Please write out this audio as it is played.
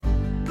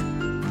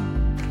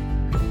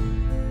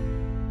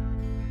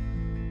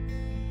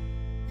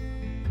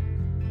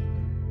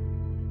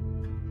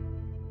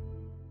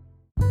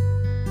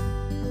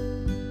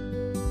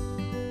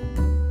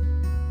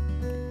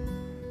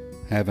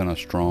Having a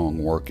strong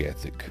work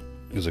ethic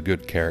is a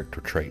good character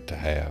trait to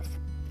have.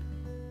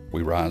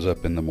 We rise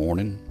up in the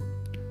morning,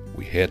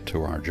 we head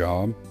to our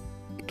job,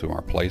 to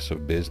our place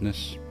of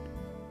business,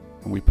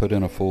 and we put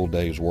in a full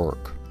day's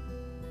work.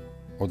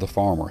 Or the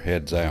farmer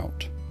heads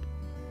out,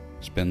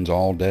 spends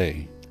all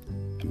day,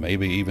 and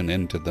maybe even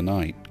into the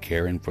night,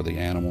 caring for the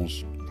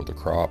animals, for the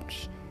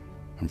crops,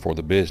 and for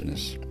the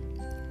business,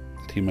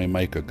 that he may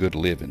make a good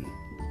living,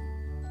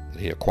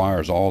 that he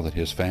acquires all that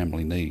his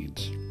family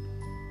needs.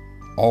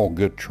 All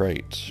good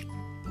traits.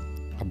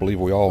 I believe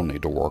we all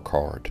need to work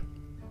hard,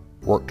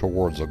 work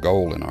towards a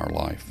goal in our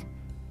life,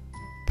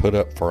 put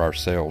up for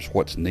ourselves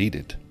what's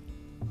needed,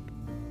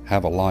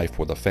 have a life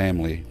with a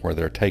family where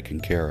they're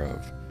taken care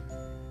of.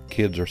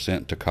 Kids are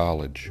sent to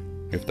college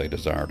if they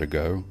desire to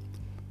go,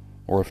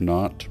 or if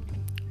not,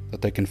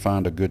 that they can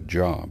find a good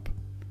job,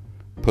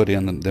 put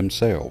in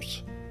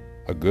themselves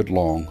a good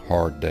long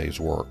hard day's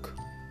work.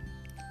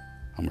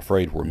 I'm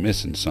afraid we're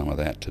missing some of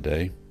that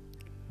today.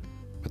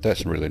 But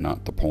that's really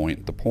not the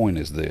point. The point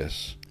is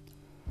this.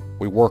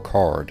 We work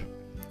hard,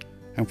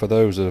 and for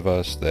those of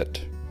us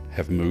that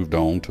have moved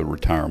on to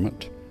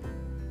retirement,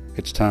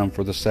 it's time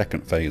for the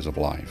second phase of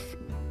life.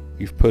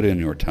 You've put in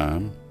your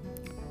time,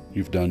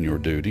 you've done your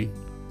duty,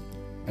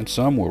 and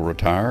some will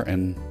retire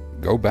and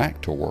go back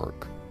to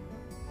work.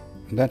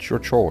 And that's your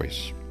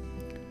choice.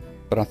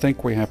 But I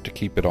think we have to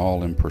keep it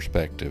all in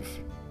perspective.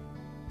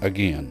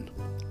 Again,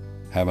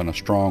 having a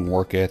strong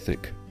work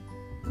ethic,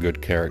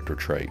 good character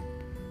trait.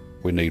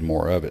 We need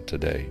more of it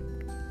today,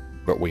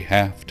 but we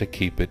have to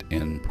keep it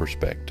in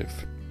perspective.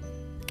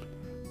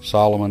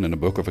 Solomon in the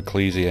book of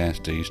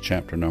Ecclesiastes,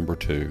 chapter number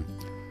 2,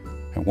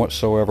 "And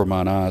whatsoever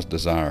mine eyes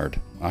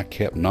desired, I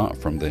kept not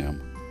from them.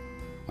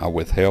 I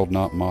withheld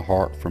not my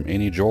heart from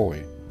any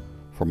joy,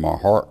 for my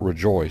heart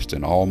rejoiced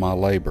in all my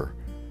labor,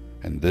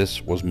 and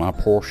this was my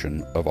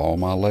portion of all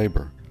my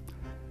labor.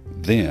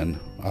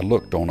 Then I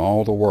looked on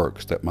all the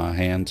works that my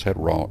hands had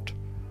wrought,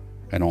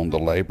 and on the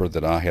labor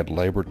that I had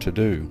labored to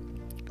do,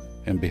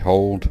 and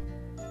behold,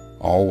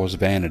 all was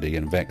vanity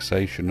and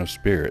vexation of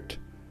spirit,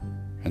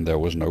 and there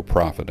was no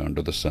profit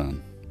under the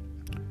sun."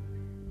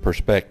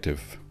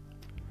 Perspective.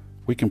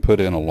 We can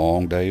put in a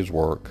long day's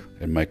work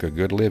and make a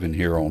good living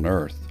here on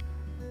earth,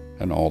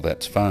 and all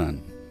that's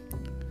fine.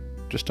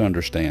 Just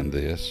understand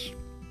this.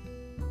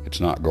 It's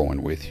not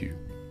going with you.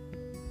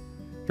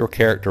 Your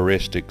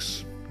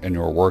characteristics and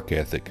your work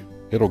ethic,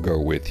 it'll go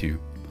with you,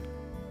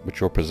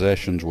 but your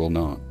possessions will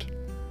not.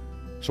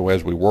 So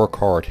as we work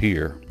hard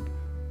here,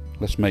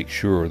 let's make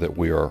sure that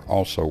we are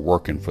also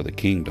working for the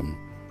kingdom,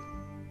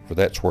 for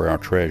that's where our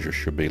treasures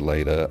should be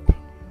laid up,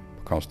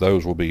 because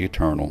those will be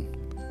eternal.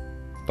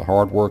 The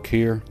hard work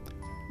here,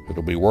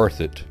 it'll be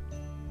worth it,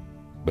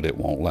 but it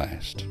won't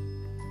last.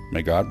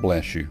 May God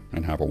bless you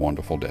and have a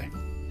wonderful day.